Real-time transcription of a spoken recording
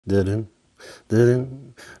Dun, dun,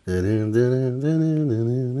 dun, dun, dun, dun, dun,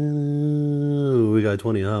 dun. We got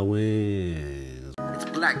 20 hot wings. It's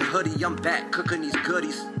Black Hoodie, I'm back cooking these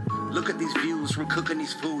goodies. Look at these views from cooking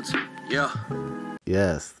these foods. Yeah.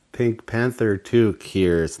 Yes, Pink Panther Took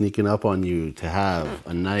here, sneaking up on you to have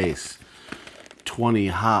a nice 20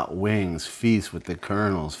 hot wings. Feast with the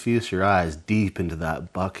kernels. Feast your eyes deep into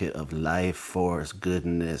that bucket of life force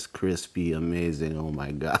goodness. Crispy, amazing. Oh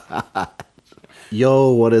my God.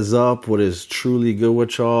 Yo, what is up? What is truly good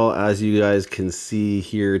with y'all? As you guys can see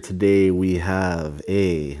here today, we have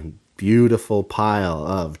a beautiful pile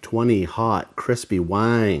of 20 hot, crispy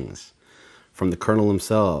wings from the Colonel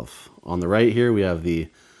himself. On the right here, we have the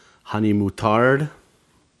honey moutarde.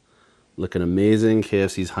 Looking amazing.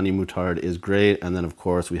 KFC's honey moutarde is great. And then, of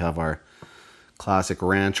course, we have our classic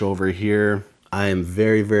ranch over here. I am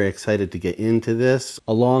very, very excited to get into this.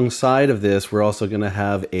 Alongside of this, we're also going to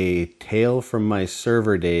have a tale from my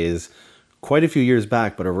server days quite a few years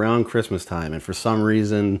back, but around Christmas time. And for some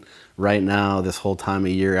reason, right now, this whole time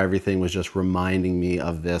of year, everything was just reminding me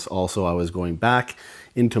of this. Also, I was going back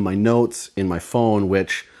into my notes in my phone,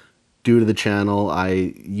 which due to the channel,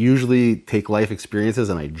 I usually take life experiences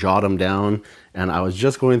and I jot them down. And I was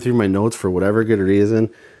just going through my notes for whatever good reason,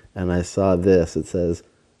 and I saw this. It says,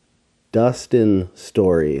 Dustin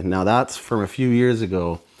story. Now that's from a few years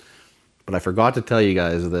ago, but I forgot to tell you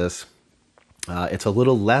guys this. It's a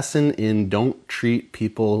little lesson in don't treat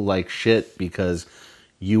people like shit because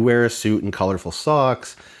you wear a suit and colorful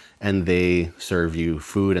socks and they serve you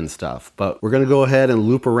food and stuff. But we're gonna go ahead and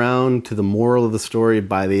loop around to the moral of the story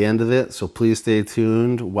by the end of it. So please stay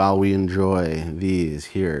tuned while we enjoy these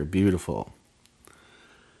here beautiful,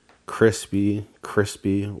 crispy,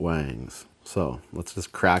 crispy wings. So let's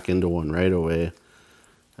just crack into one right away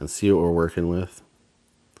and see what we're working with.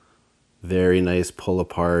 Very nice pull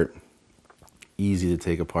apart, easy to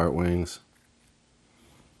take apart wings.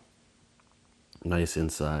 Nice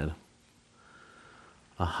inside.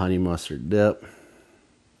 A honey mustard dip.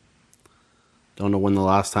 Don't know when the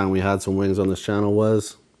last time we had some wings on this channel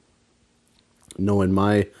was. Knowing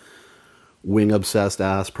my wing obsessed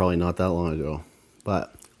ass, probably not that long ago.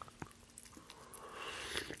 But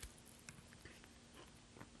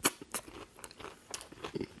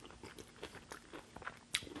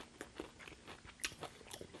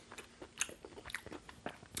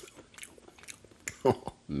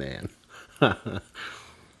oh, man.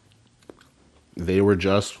 They were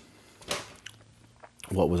just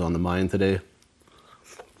what was on the mind today.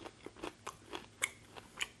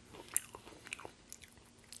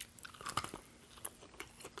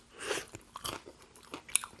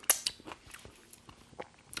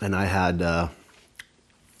 And I had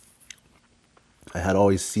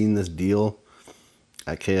always seen this deal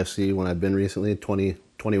at KFC when I've been recently, 20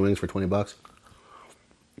 wings for 20 bucks.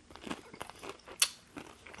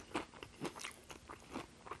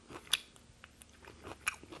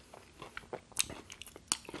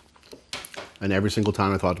 And every single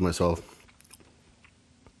time I thought to myself,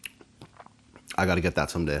 I got to get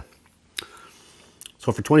that someday.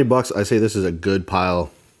 So for 20 bucks, I say this is a good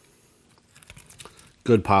pile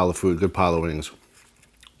of food, good pile of wings.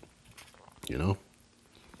 You know?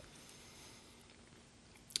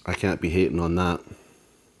 I can't be hating on that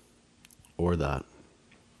or that.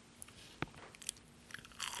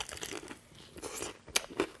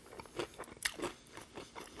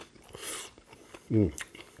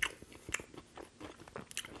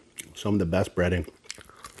 Some of the best breading.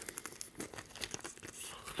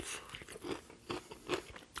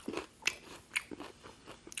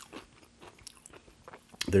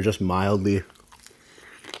 They're just mildly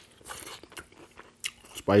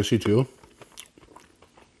spicy too.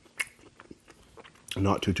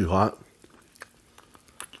 Not too hot.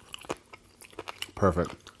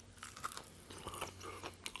 Perfect.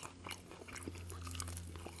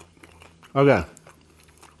 Okay.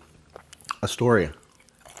 A story.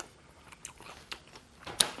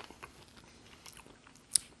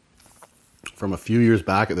 From a few years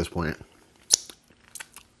back at this point.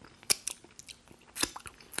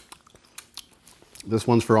 This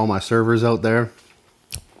one's for all my servers out there,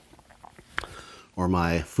 or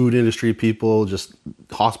my food industry people, just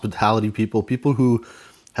hospitality people, people who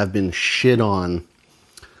have been shit on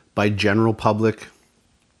by general public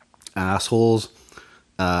assholes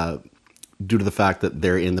due to the fact that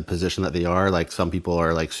they're in the position that they are. Like some people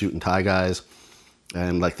are like suit and tie guys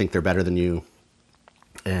and like think they're better than you.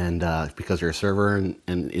 And because you're a server and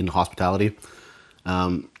in hospitality,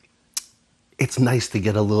 it's nice to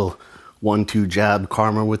get a little 1-2 jab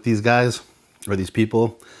karma with these guys or these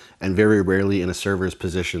people. And very rarely in a server's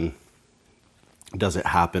position does it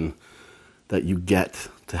happen that you get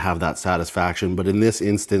to have that satisfaction. But in this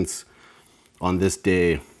instance, on this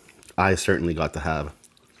day, I certainly got to have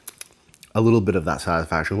a little bit of that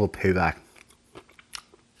satisfaction, a little payback,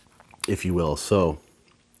 if you will. So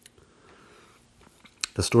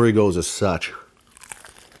the story goes as such.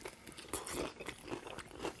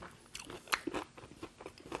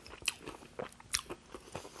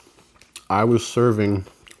 I was serving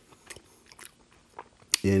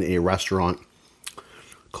in a restaurant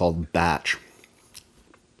called Batch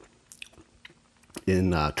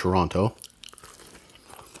in Toronto,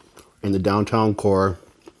 in the downtown core.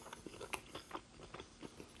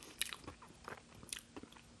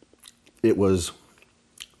 It was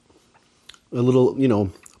a little, you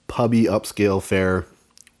know, pubby upscale fare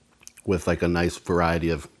with like a nice variety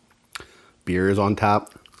of beers on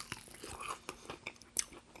tap.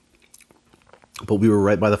 But we were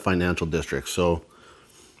right by the financial district, so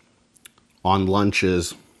on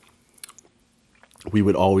lunches, we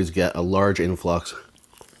would always get a large influx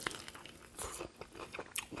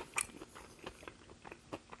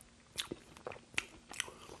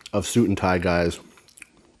of suit and tie guys,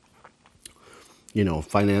 you know,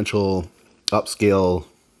 financial, upscale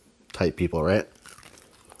type people, right?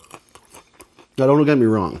 Now, don't get me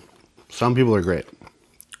wrong. Some people are great.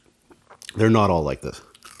 They're not all like this.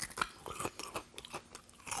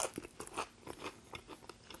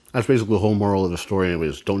 That's basically the whole moral of the story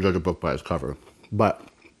anyways. Don't judge a book by its cover. But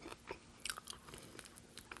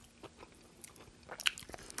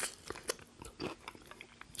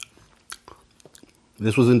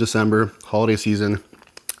this was in December, holiday season.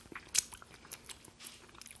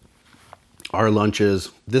 Our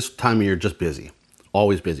lunches, this time of year, just busy.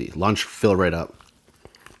 Always busy. Lunch, fill right up.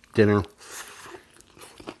 Dinner,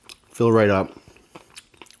 fill right up.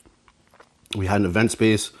 We had an event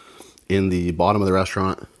space in the bottom of the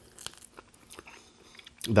restaurant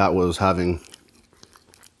that was having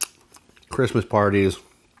Christmas parties,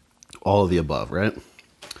 all of the above, right?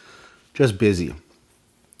 Just busy.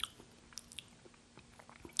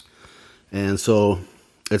 And so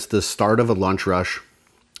it's the start of a lunch rush,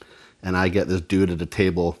 and I get this dude at a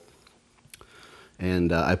table,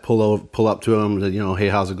 and I pull up to him, you know, hey,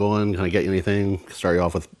 how's it going? Can I get you anything? Start you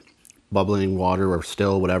off with bubbling water or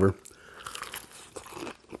still, whatever.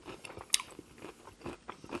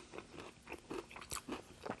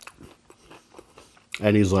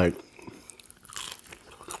 And he's like,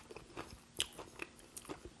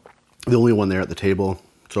 the only one there at the table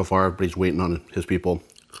so far, but he's waiting on his people.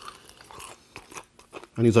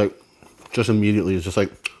 And he's like, just immediately, he's just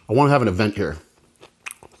like, I want to have an event here.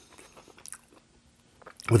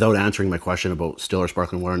 Without answering my question about still or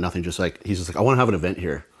sparkling water, nothing, just like, he's just like, I want to have an event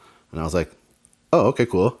here. And I was like, oh, okay,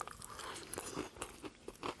 cool.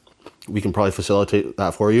 We can probably facilitate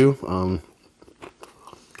that for you.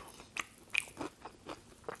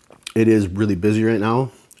 It is really busy right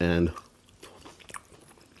now, and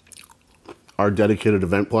our dedicated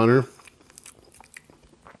event planner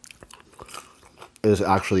is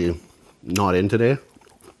actually not in today.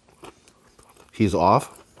 He's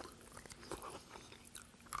off.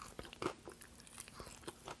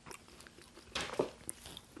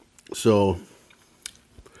 So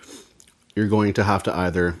you're going to have to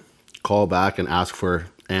either call back and ask for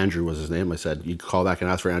Andrew, was his name. I said, you call back and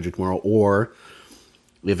ask for Andrew tomorrow, or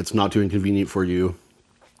if it's not too inconvenient for you,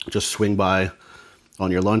 just swing by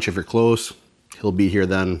on your lunch if you're close. He'll be here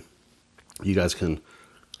then. You guys can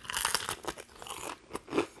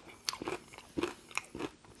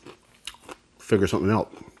figure something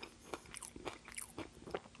out.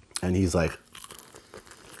 And he's like,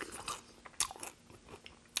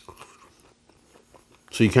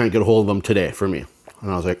 so you can't get a hold of him today for me?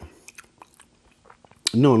 And I was like,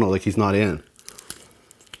 no, like he's not in.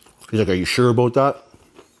 He's like, are you sure about that?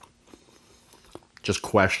 Just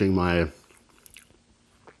questioning my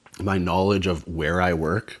knowledge of where I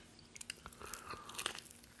work.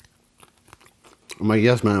 I'm like,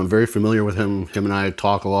 yes, man, I'm very familiar with him. Him and I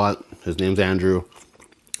talk a lot. His name's Andrew.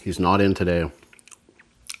 He's not in today.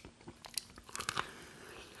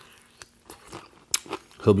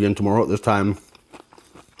 He'll be in tomorrow at this time.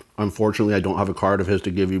 Unfortunately, I don't have a card of his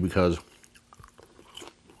to give you because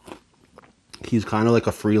he's kind of like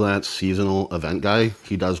a freelance seasonal event guy.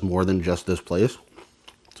 He does more than just this place.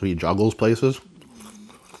 So he juggles places.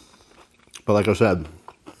 But like I said,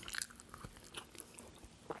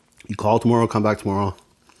 you call tomorrow, come back tomorrow.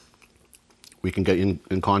 We can get you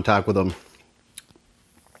in contact with him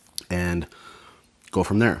and go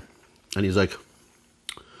from there. And he's like,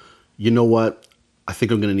 you know what? I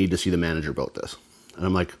think I'm going to need to see the manager about this. And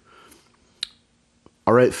I'm like,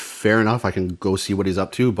 all right, fair enough. I can go see what he's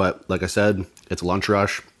up to. But like I said, it's lunch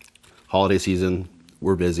rush, holiday season.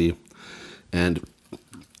 we're busy. And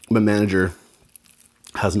my manager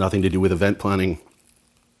has nothing to do with event planning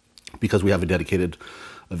because we have a dedicated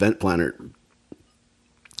event planner.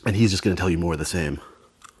 And he's just going to tell you more of the same.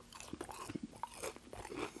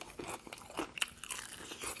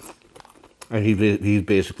 And he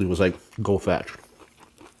basically was like, go fetch.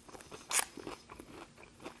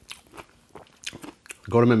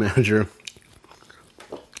 Go to my manager.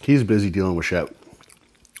 He's busy dealing with shit.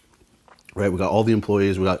 Right? We got all the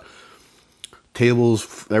employees. We got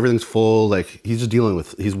tables. Everything's full. Like, he's just dealing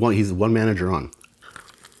with, he's one manager on.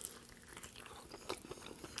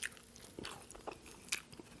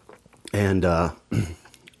 And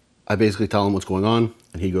I basically tell him what's going on.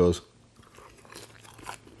 And he goes,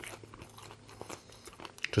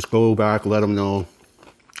 just go back, let him know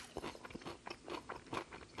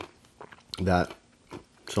that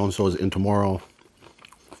so-and-so is in tomorrow.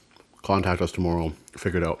 Contact us tomorrow.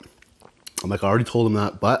 Figure it out. I'm like, I already told him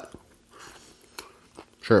that, but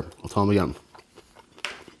sure, I'll tell him again.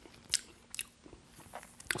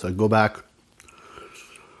 So I go back.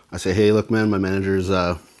 I say, hey, look, man, my manager's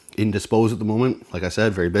indisposed at the moment. Like I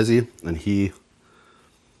said, very busy. And he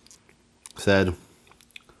said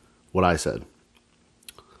what I said.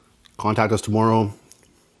 Contact us tomorrow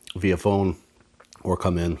via phone or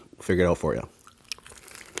come in, figure it out for you.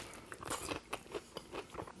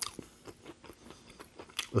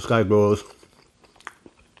 This guy goes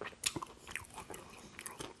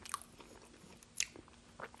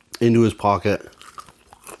into his pocket.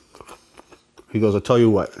 He goes, I'll tell you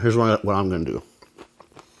what, here's what I'm going to do.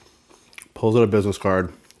 Pulls out a business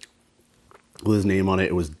card with his name on it.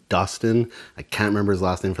 It was Dustin. I can't remember his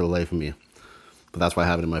last name for the life of me. But that's why I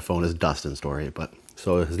have it in my phone as Dustin Story. But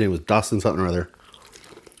so his name was Dustin something or other.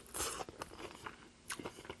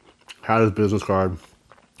 Had his business card,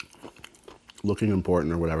 looking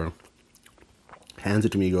important or whatever. Hands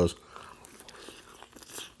it to me, goes,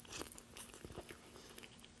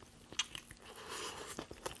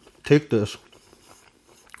 take this,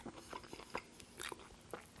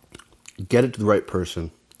 get it to the right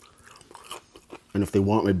person, and if they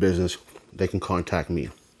want my business, they can contact me.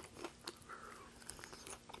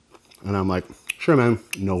 And I'm like, sure, man,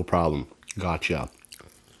 no problem. Gotcha.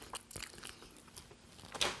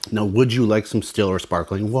 Now, would you like some still or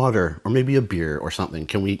sparkling water, or maybe a beer or something?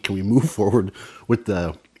 Can we move forward with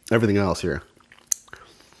everything else here?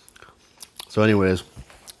 So, anyways,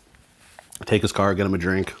 I take his card, get him a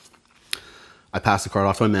drink. I pass the card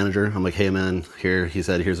off to my manager. I'm like, hey, man, here. He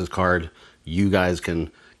said, here's his card. You guys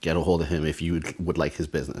can get a hold of him if you would like his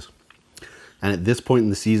business. And at this point in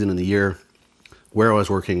the season and the year where I was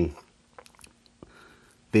working,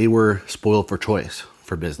 they were spoiled for choice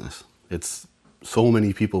for business. It's so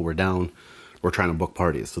many people were trying to book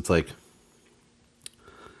parties. So it's like,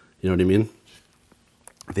 you know what I mean?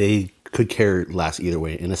 They could care less either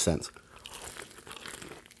way, in a sense.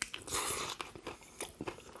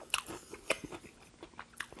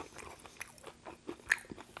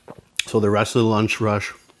 So the rest of the lunch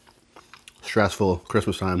rush, stressful,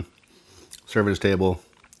 Christmas time, serving his table.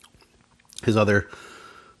 His other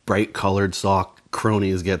bright colored sock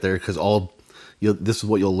cronies get there because this is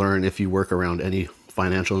what you'll learn if you work around any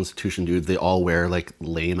financial institution, dude. They all wear like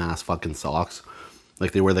lame ass fucking socks.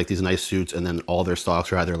 Like they wear like these nice suits and then all their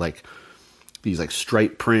socks are either like these like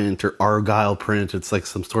stripe print or argyle print. It's like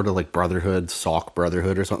some sort of like sock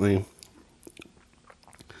brotherhood or something.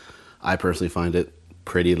 I personally find it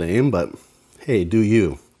pretty lame, but hey, do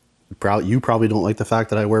you. You probably don't like the fact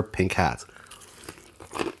that I wear pink hats.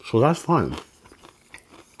 So that's fine.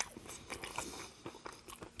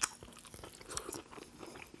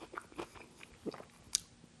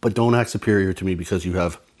 But don't act superior to me because you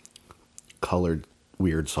have colored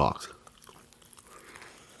weird socks.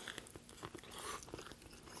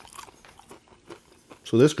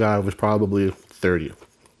 So this guy was probably 30.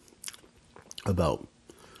 About.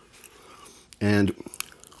 And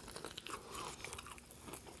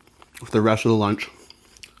for the rest of the lunch,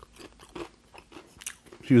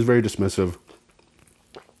 he was very dismissive.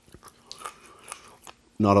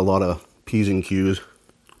 Not a lot of P's and Q's,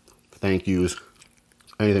 thank yous,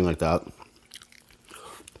 anything like that.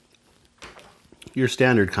 Your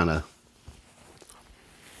standard kind of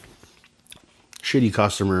shitty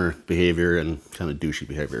customer behavior and kind of douchey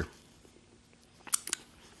behavior.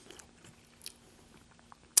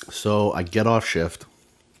 So I get off shift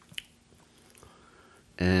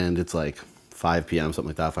and it's like 5 p.m., something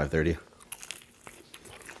like that, 5:30.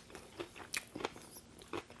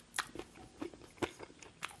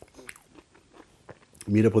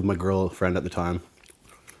 Meet up with my girlfriend at the time.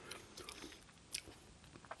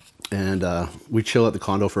 And we chill at the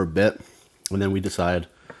condo for a bit. And then we decide,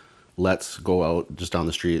 let's go out just down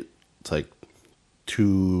the street. It's like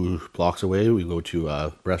 2 blocks away. We go to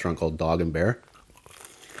a restaurant called Dog and Bear.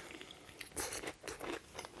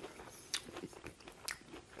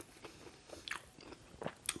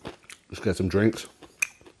 Just get some drinks,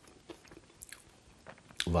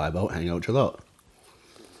 vibe out, hang out, chill out.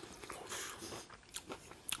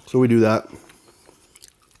 So we do that.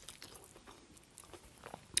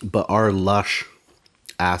 But our lush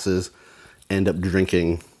asses end up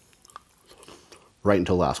drinking right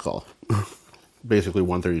until last call. Basically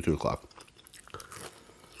 1:30, 2 o'clock.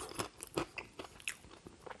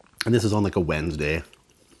 And this is on like a Wednesday.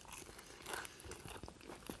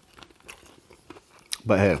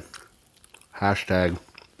 But hey, hashtag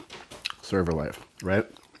server life, right?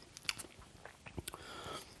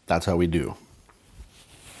 That's how we do.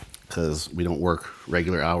 Because we don't work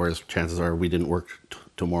regular hours. Chances are we didn't work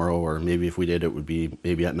tomorrow, or maybe if we did, it would be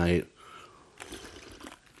maybe at night.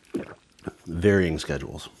 Varying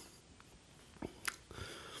schedules.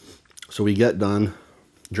 So we get done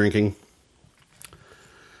drinking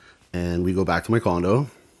and we go back to my condo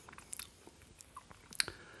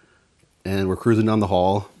and we're cruising down the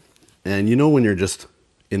hall. And you know when you're just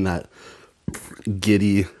in that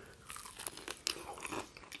giddy,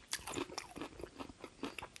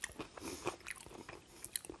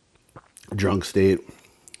 drunk state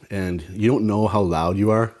and you don't know how loud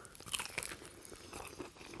you are.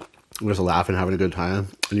 You're just laughing, having a good time,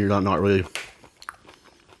 and you're not really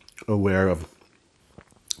aware of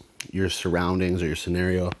your surroundings or your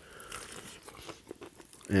scenario.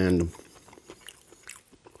 And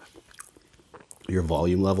your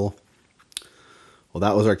volume level. Well,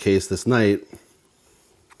 that was our case this night.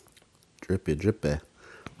 Drippy, drippy.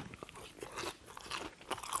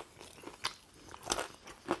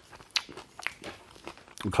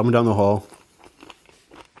 I'm coming down the hall,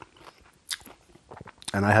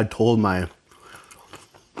 and I had told my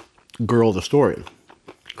girl the story,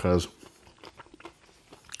 because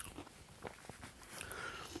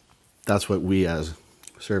that's what we as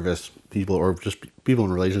service people, or just people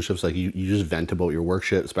in relationships, like you just vent about your work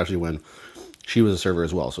shit, especially when she was a server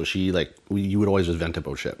as well. So she, like, you would always just vent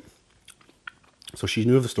about shit. So she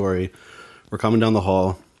knew of the story. We're coming down the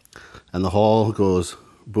hall, and the hall goes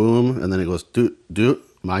boom, and then it goes doot, doot.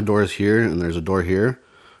 My door is here, and there's a door here.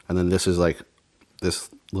 And then this is like this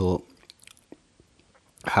little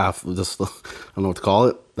half, this, I don't know what to call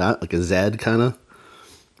it, that, like a Z kind of.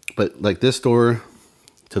 But like this door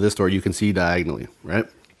to this door, you can see diagonally, right?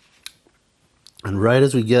 And right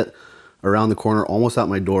as we get around the corner, almost at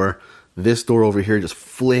my door, this door over here just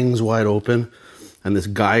flings wide open. And this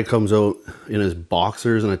guy comes out in his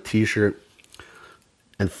boxers and a t-shirt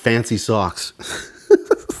and fancy socks.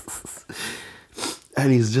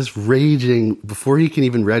 And he's just raging before he can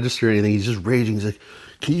even register anything. He's just raging. He's like,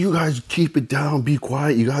 can you guys keep it down? Be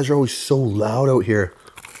quiet. You guys are always so loud out here.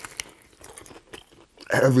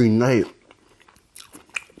 Every night.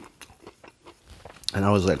 And I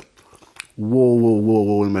was like, whoa, whoa, whoa,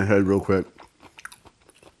 whoa, in my head real quick.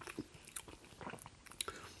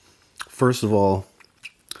 First of all,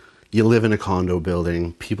 you live in a condo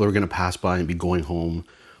building. People are going to pass by and be going home,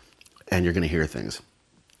 and you're going to hear things.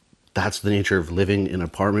 That's the nature of living in an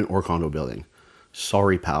apartment or condo building.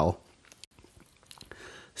 Sorry, pal.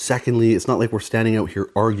 Secondly, it's not like we're standing out here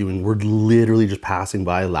arguing. We're literally just passing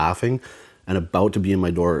by, laughing, and about to be in my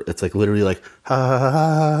door. It's like literally like, ha, ha,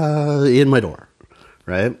 ha, in my door,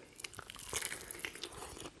 right?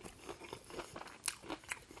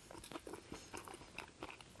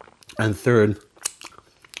 And third,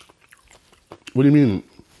 what do you mean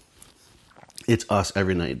it's us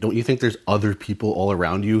every night? Don't you think there's other people all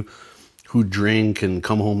around you who drink and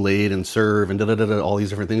come home late and serve and da-da-da-da, all these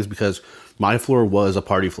different things? Because my floor was a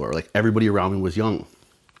party floor. Like, everybody around me was young.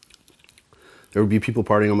 There would be people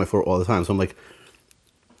partying on my floor all the time. So I'm like,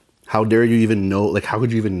 how dare you even know, like, how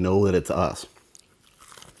could you even know that it's us?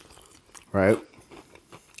 Right?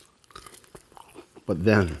 But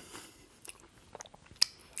then,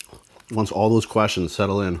 once all those questions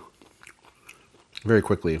settle in very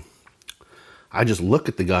quickly, I just look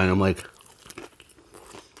at the guy and I'm like,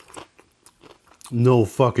 no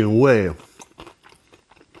fucking way.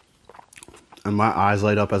 And my eyes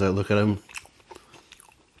light up as I look at him.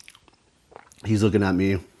 He's looking at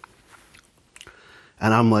me.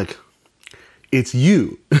 And I'm like, it's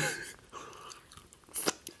you.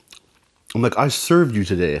 I'm like, I served you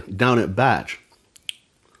today down at Batch.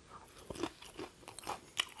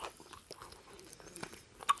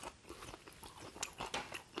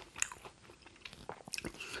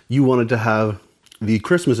 You wanted to have the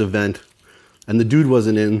Christmas event and the dude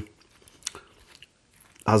wasn't in.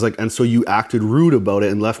 I was like, and so you acted rude about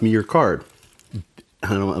it and left me your card.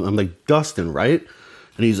 And I'm like, Dustin, right?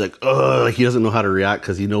 And he's like, ugh, like he doesn't know how to react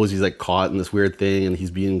because he knows he's like caught in this weird thing and he's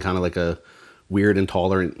being kind of like a weird,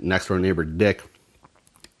 intolerant next door neighbor dick.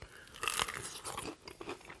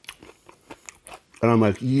 And I'm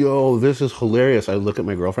like, yo, this is hilarious. I look at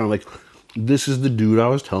my girlfriend, I'm like, this is the dude I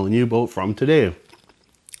was telling you about from today.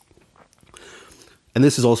 And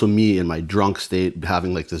this is also me in my drunk state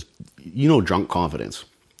having like this, you know, drunk confidence.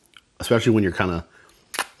 Especially when you're kind of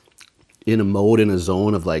in a mode, in a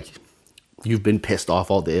zone of like, you've been pissed off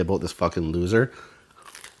all day about this fucking loser.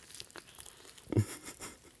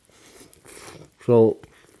 So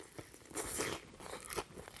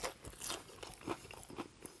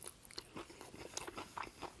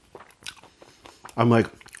I'm like,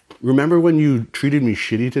 remember when you treated me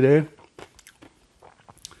shitty today?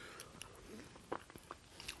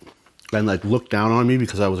 And like looked down on me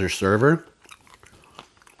because I was your server?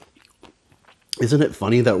 Isn't it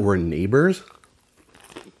funny that we're neighbors?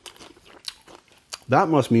 That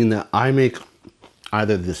must mean that I make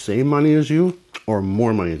either the same money as you or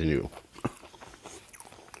more money than you.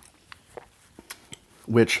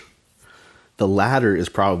 Which the latter is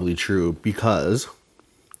probably true because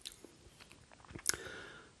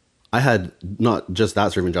I had not just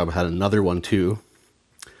that serving job, I had another one too.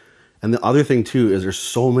 And the other thing too is there's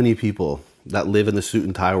so many people that live in the suit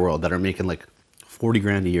and tie world that are making like 40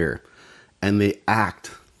 grand a year and they act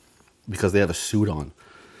because they have a suit on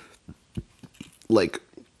like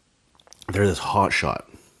they're this hot shot.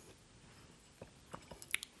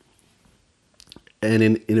 And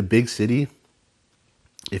in a big city,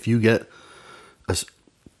 if you get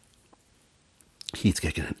heat's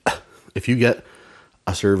kicking in. If you get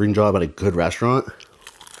a serving job at a good restaurant,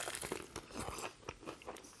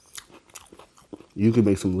 you could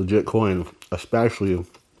make some legit coin, especially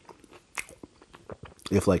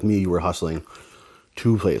if, like me, you were hustling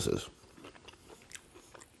 2 places.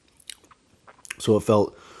 So it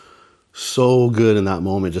felt so good in that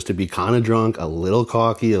moment just to be kind of drunk, a little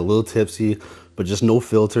cocky, a little tipsy, but just no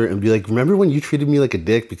filter and be like, remember when you treated me like a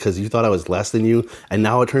dick because you thought I was less than you? And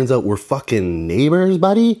now it turns out we're fucking neighbors,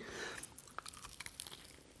 buddy?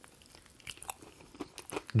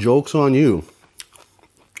 Joke's on you.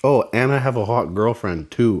 Oh, and I have a hot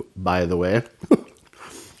girlfriend too, by the way.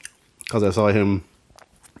 Because I saw him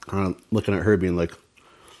looking at her being like,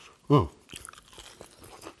 oh,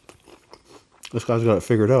 this guy's got it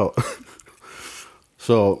figured out.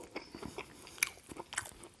 So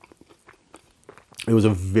it was a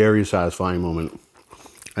very satisfying moment.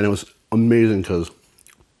 And it was amazing because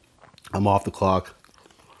I'm off the clock,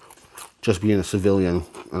 just being a civilian,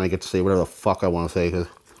 and I get to say whatever the fuck I want to say because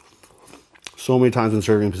so many times in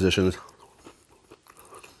serving positions,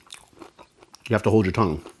 you have to hold your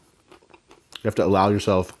tongue. You have to allow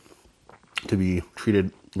yourself to be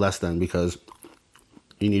treated less than because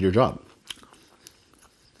you need your job.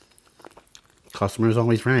 Customer is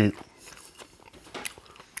always right.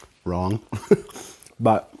 Wrong.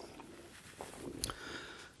 But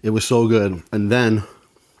it was so good. And then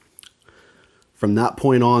from that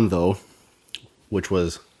point on though, which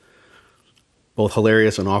was both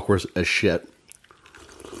hilarious and awkward as shit.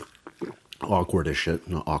 Awkward as shit,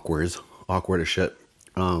 not awkwards. Awkward as shit.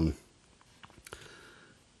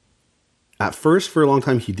 At first, for a long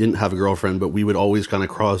time, he didn't have a girlfriend, but we would always kind of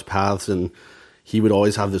cross paths and he would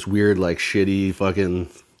always have this weird, like, shitty fucking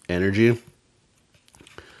energy.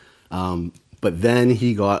 But then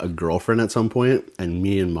he got a girlfriend at some point, and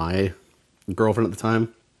me and my girlfriend at the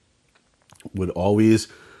time would always,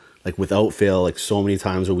 like, without fail, like, so many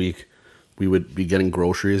times a week, we would be getting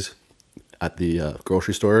groceries at the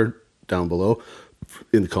grocery store down below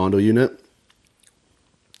in the condo unit,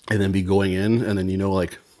 and then be going in, and then, you know,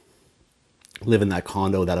 like, live in that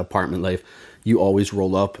condo, that apartment life, you always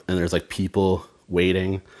roll up and there's like people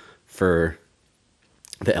waiting for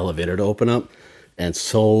the elevator to open up. And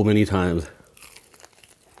so many times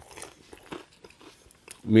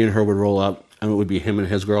me and her would roll up and it would be him and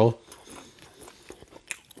his girl.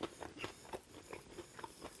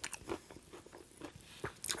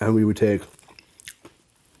 And we would take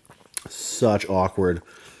such awkward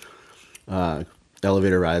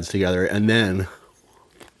elevator rides together. And then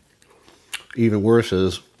even worse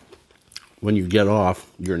is when you get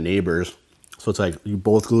off, your neighbors. So it's like you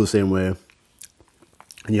both go the same way.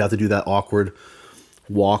 And you have to do that awkward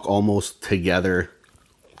walk almost together,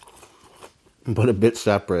 but a bit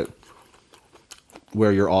separate.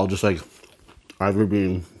 Where you're all just like either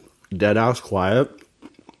being dead ass quiet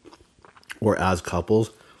or as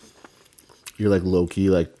couples, you're like low-key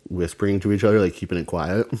like whispering to each other, like keeping it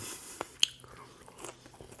quiet.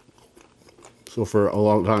 So for a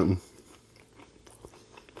long time,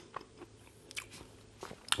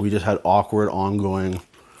 we just had awkward, ongoing,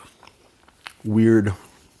 weird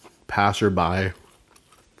passerby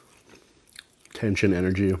tension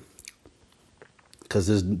energy. Because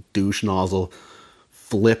this douche nozzle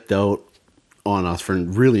flipped out on us for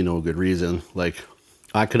really no good reason. Like,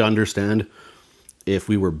 I could understand if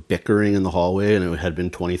we were bickering in the hallway and it had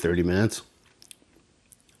been 20, 30 minutes.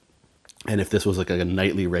 And if this was like a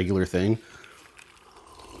nightly regular thing.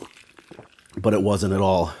 But it wasn't at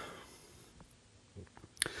all.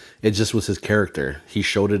 It just was his character. He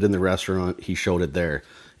showed it in the restaurant. He showed it there.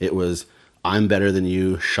 It was, I'm better than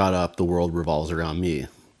you. Shut up. The world revolves around me.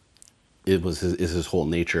 It was his whole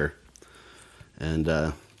nature. And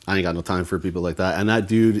I ain't got no time for people like that. And that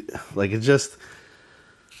dude, like, it just,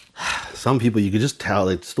 some people you could just tell,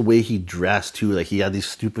 like, just the way he dressed too. Like, he had these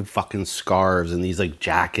stupid fucking scarves and these like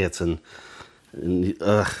jackets and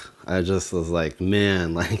I just was like,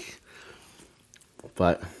 man, like,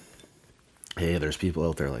 but hey, there's people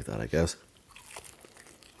out there like that, I guess.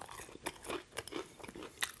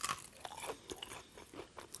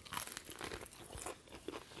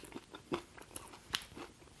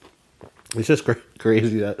 It's just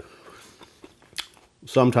crazy that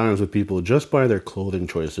sometimes with people, just by their clothing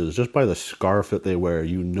choices, just by the scarf that they wear,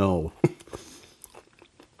 you know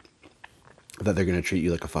that they're going to treat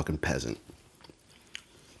you like a fucking peasant.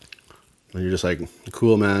 And you're just like,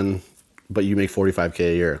 cool, man, but you make $45K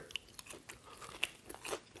a year.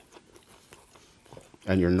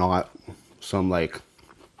 And you're not some, like,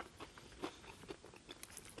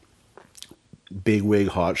 big-wig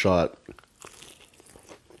hotshot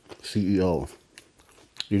CEO.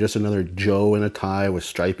 You're just another Joe in a tie with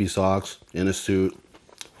stripy socks, in a suit,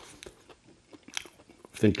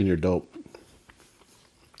 thinking you're dope.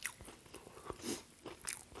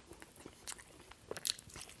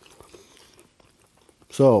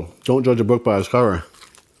 So, don't judge a book by its cover.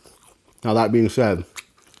 Now, that being said,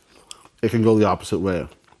 it can go the opposite way.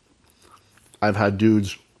 I've had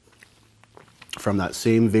dudes from that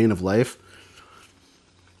same vein of life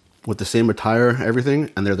with the same attire,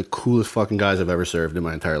 everything, and they're the coolest fucking guys I've ever served in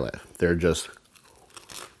my entire life. They're just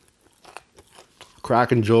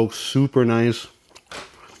cracking jokes, super nice,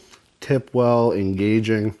 tip well,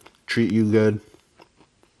 engaging, treat you good.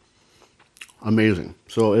 Amazing.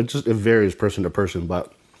 So it varies person to person,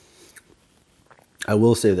 but I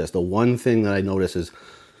will say this. The one thing that I notice is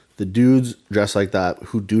the dudes dressed like that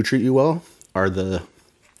who do treat you well are the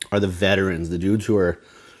veterans, the dudes who are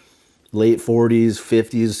late 40s,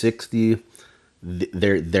 50s, 60.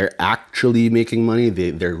 They're actually making money.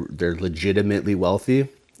 They're legitimately wealthy,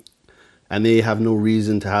 and they have no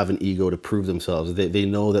reason to have an ego to prove themselves. They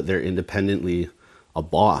know that they're independently a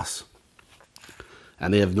boss,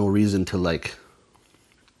 and they have no reason to, like,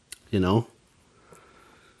 you know,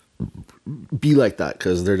 be like that,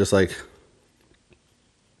 because they're just like,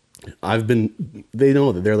 they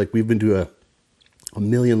know that they're like, we've been to a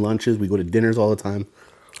million lunches, we go to dinners all the time.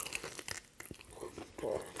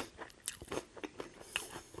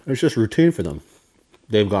 It's just routine for them.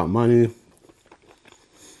 They've got money.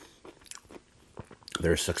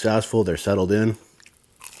 They're successful. They're settled in.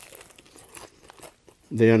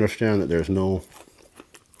 They understand that there's no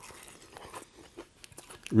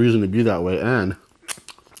reason to be that way, and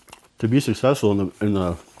to be successful in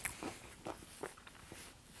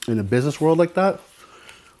a business world like that,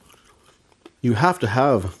 you have to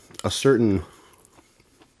have a certain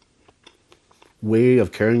way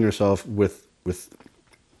of carrying yourself with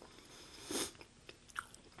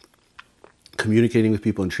communicating with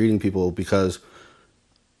people and treating people, because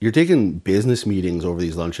you're taking business meetings over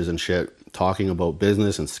these lunches and shit, talking about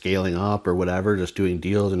business and scaling up or whatever, just doing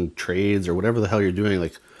deals and trades or whatever the hell you're doing.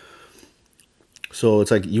 Like, so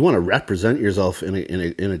it's like you want to represent yourself in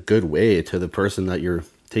a good way to the person that you're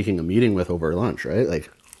taking a meeting with over lunch, right?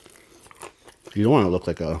 Like, you don't want to look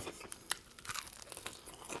like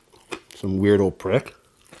some weird old prick.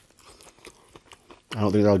 I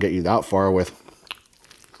don't think that'll get you that far with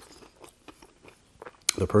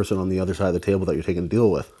the person on the other side of the table that you're taking a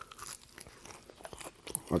deal with,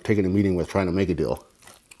 or taking a meeting with, trying to make a deal,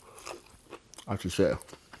 I should say.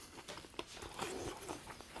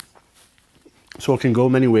 So it can go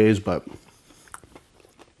many ways, but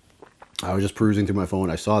I was just perusing through my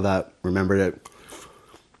phone. I saw that, remembered it,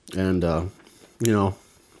 and, you know,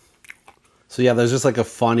 so yeah, there's just like a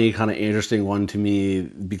funny, kind of interesting one to me,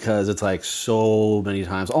 because it's like so many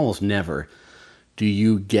times, almost never, do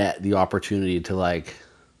you get the opportunity to, like,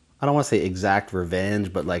 I don't want to say exact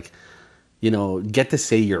revenge, but, like, you know, get to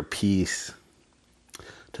say your piece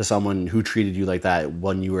to someone who treated you like that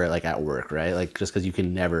when you were, like, at work, right? Like, just because you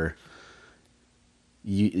can never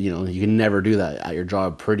you can never do that at your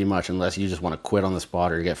job pretty much unless you just want to quit on the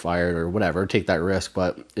spot or get fired or whatever, take that risk.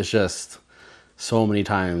 But it's just so many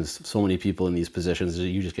times, so many people in these positions,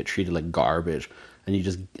 you just get treated like garbage and you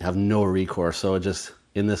just have no recourse. So it just,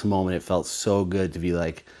 in this moment, it felt so good to be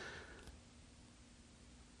like,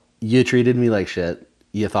 you treated me like shit,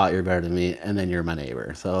 you thought you're better than me, and then you're my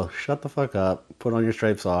neighbor. So shut the fuck up, put on your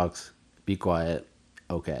striped socks, be quiet.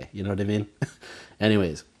 Okay, you know what I mean?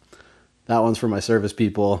 Anyways, that one's for my service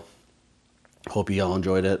people. Hope you all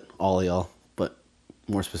enjoyed it, all of y'all, but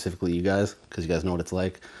more specifically you guys, because you guys know what it's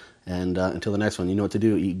like. And until the next one, you know what to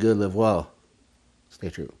do. Eat good, live well, stay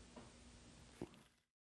true.